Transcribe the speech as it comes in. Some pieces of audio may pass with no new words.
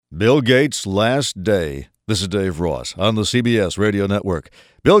Bill Gates' last day. This is Dave Ross on the CBS Radio Network.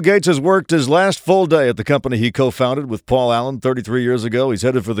 Bill Gates has worked his last full day at the company he co-founded with Paul Allen 33 years ago. He's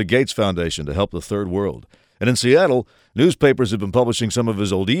headed for the Gates Foundation to help the third world. And in Seattle, newspapers have been publishing some of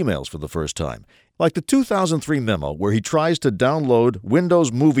his old emails for the first time, like the 2003 memo where he tries to download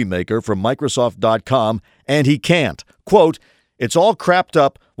Windows Movie Maker from Microsoft.com, and he can't. Quote, "It's all crapped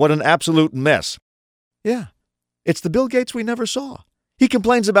up. What an absolute mess." Yeah, it's the Bill Gates we never saw. He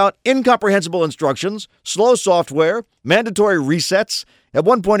complains about incomprehensible instructions, slow software, mandatory resets. At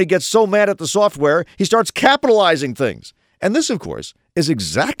one point, he gets so mad at the software, he starts capitalizing things. And this, of course, is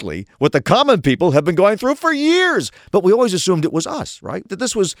exactly what the common people have been going through for years. But we always assumed it was us, right? That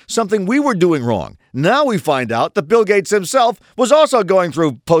this was something we were doing wrong. Now we find out that Bill Gates himself was also going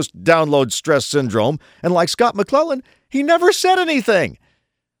through post-download stress syndrome. And like Scott McClellan, he never said anything.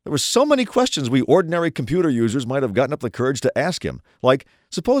 There were so many questions we ordinary computer users might have gotten up the courage to ask him. Like,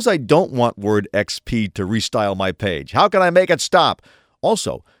 suppose I don't want Word XP to restyle my page. How can I make it stop?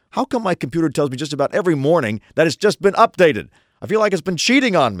 Also, how come my computer tells me just about every morning that it's just been updated? I feel like it's been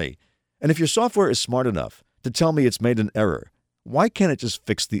cheating on me. And if your software is smart enough to tell me it's made an error, why can't it just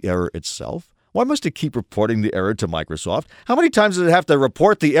fix the error itself? Why must it keep reporting the error to Microsoft? How many times does it have to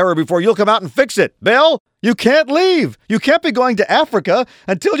report the error before you'll come out and fix it? Bill, you can't leave. You can't be going to Africa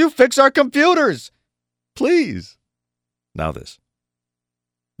until you fix our computers. Please. Now this.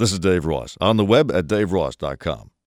 This is Dave Ross on the web at daveross.com.